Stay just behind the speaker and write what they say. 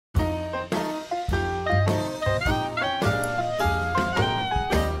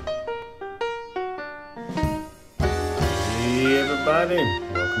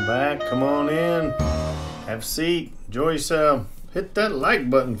everybody. Welcome back. Come on in. Have a seat. Enjoy yourself. Hit that like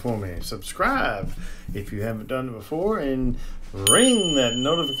button for me. Subscribe if you haven't done it before. And ring that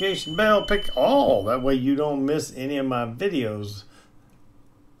notification bell. Pick all. That way you don't miss any of my videos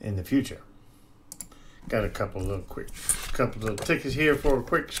in the future. Got a couple little tickets here for a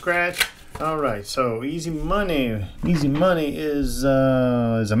quick scratch. All right, so easy money. Easy money is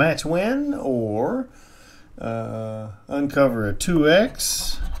a match win or uncover a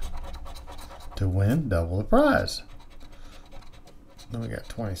 2x to win double the prize. Then we got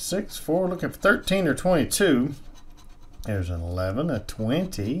 26, 4, looking for 13 or 22. There's an 11, a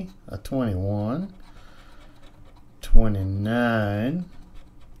 20, a 21, 29.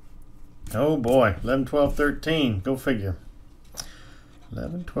 Oh boy, 11, 12, 13. Go figure.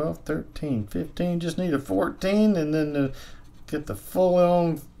 11, 12, 13, 15. Just need a 14 and then to get the full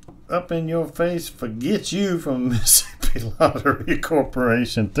on up in your face forget you from Mississippi Lottery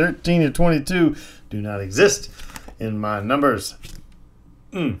Corporation. 13 to 22 do not exist in my numbers.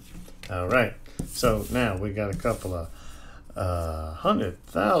 All right. So now we got a couple of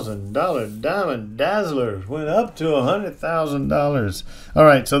 $100,000 diamond dazzlers. Went up to $100,000. All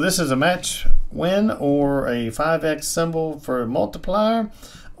right, so this is a match win or a 5x symbol for a multiplier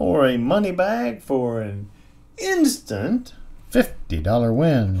or a money bag for an instant $50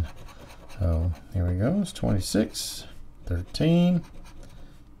 win. So here we go. It's 26, 13,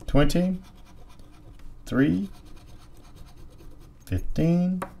 20, 3,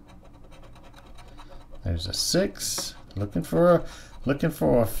 15. There's a 6. Looking for a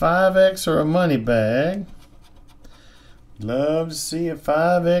 5x or a money bag. Love to see a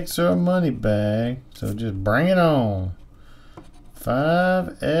 5x or a money bag. So just bring it on.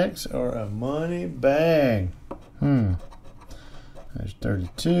 5x or a money bag. There's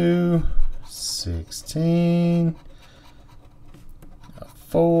 32, 16, a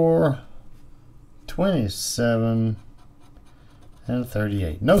 4, 27, and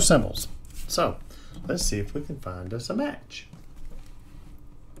 38. No symbols. So let's see if we can find us a match.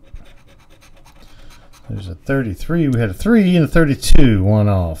 There's a 33. We had a 3 and a 32. One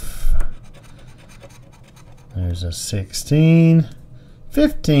off. There's a 16.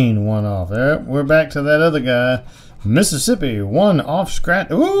 15. One off. There. We're back to that other guy. Mississippi. One off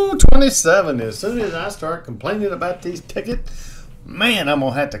scratch. Ooh, 27. As soon as I start complaining about these tickets, man, I'm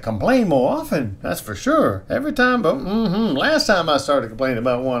going to have to complain more often. That's for sure. Every time. But last time I started complaining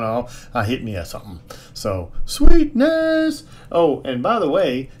about one off, I hit me at something. So, sweetness. Oh, and by the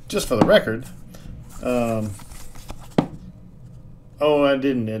way, just for the record, oh, I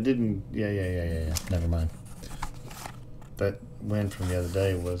didn't. Yeah. Never mind. That win from the other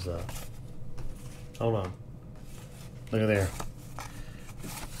day was, hold on. Look at there.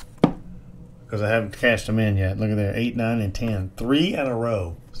 Because I haven't cashed them in yet. Look at there. 8, 9, and 10. 3 in a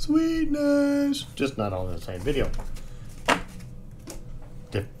row. Sweetness. Just not all in the same video.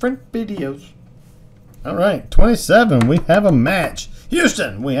 Different videos. All right. 27. We have a match.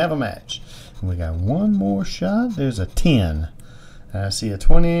 Houston, we have a match. And we got one more shot. There's a 10. I see a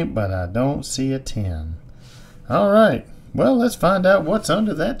 20, but I don't see a 10. All right. Well, let's find out what's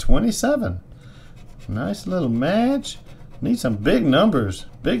under that 27. Nice little match. Need some big numbers.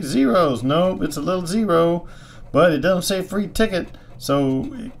 Big zeros. Nope, it's a little zero. But it doesn't say free ticket.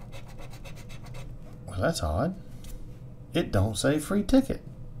 So, well, that's odd. It don't say free ticket.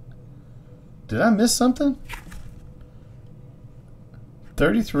 Did I miss something?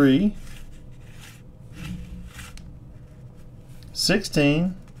 33.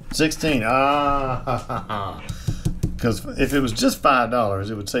 16. Because if it was just $5,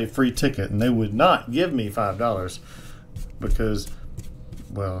 it would say free ticket, and they would not give me $5 because,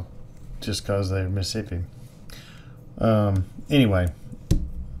 well, just because they're Mississippi. Anyway,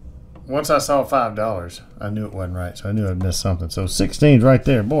 once I saw $5, I knew it wasn't right, so I knew I'd missed something. So 16's right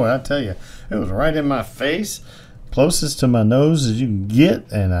there. Boy, I tell you, it was right in my face, closest to my nose as you can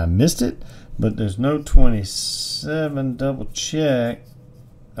get, and I missed it. But there's no 27. Double check.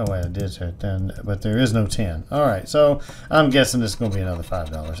 Oh, wait, I did say it then, but there is no 10. All right, so I'm guessing this is going to be another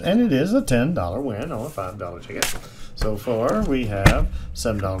 $5. And it is a $10 win on a $5 ticket. So far, we have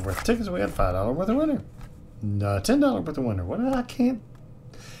 $7 worth of tickets. We have $5 worth of winner. $10 worth of winner. What? I can't.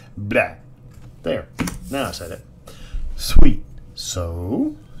 Blah. There. Now I said it. Sweet.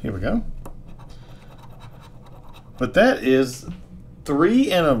 So, here we go. But that is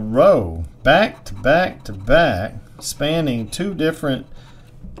 3 in a row. Back to back to back. Spanning 2 different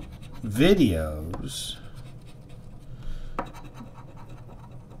videos.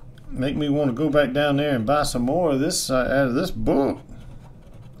 Make me want to go back down there and buy some more of this out of this book.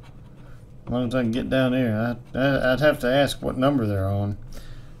 long as I can get down there. I'd have to ask what number they're on,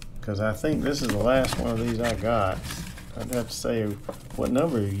 because I think this is the last one of these I got. I'd have to say, what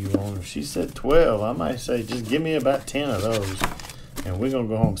number are you on? If she said 12, I might say just give me about 10 of those, and we're gonna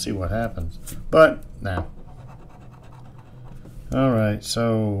go home and see what happens. But now, all right.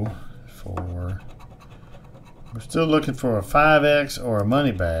 So we're still looking for a 5X or a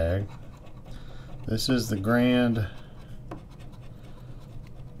money bag. This is the grand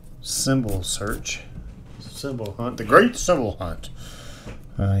symbol search, symbol hunt, the great symbol hunt.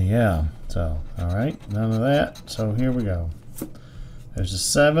 Yeah, so all right, none of that. So here we go. There's a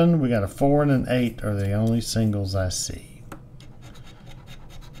 7, we got a 4 and an 8 are the only singles I see.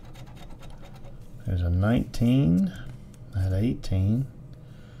 There's a 19, I had 18,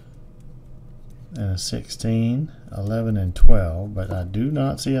 and a 16, 11, and 12, but I do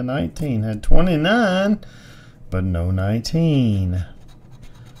not see a 19. Had 29, but no 19.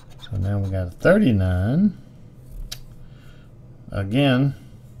 So now we got a 39. Again,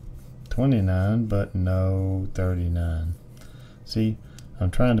 29, but no 39. See,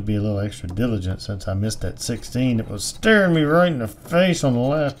 I'm trying to be a little extra diligent since I missed that 16. It was staring me right in the face on the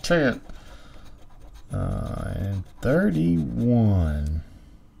last tip. And 31.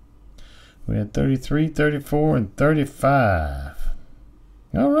 We had 33, 34, and 35.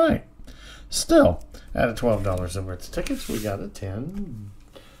 All right. Still, out of $12 worth of tickets, we got a $10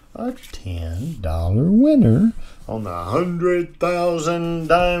 winner on the 100,000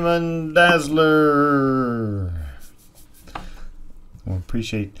 Diamond Dazzler. I want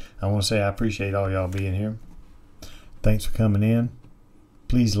to say I appreciate all y'all being here. Thanks for coming in.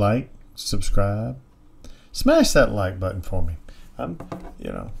 Please like, subscribe, smash that like button for me. I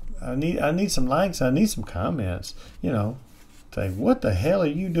need some likes. I need some comments. Say, what the hell are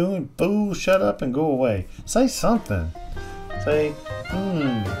you doing? Fool, shut up and go away. Say something. Say,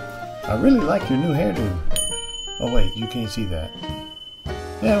 I really like your new hairdo. Oh wait, you can't see that.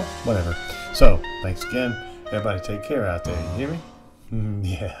 Yeah, whatever. So, thanks again. Everybody take care out there. You hear me?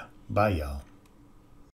 Yeah. Bye, y'all.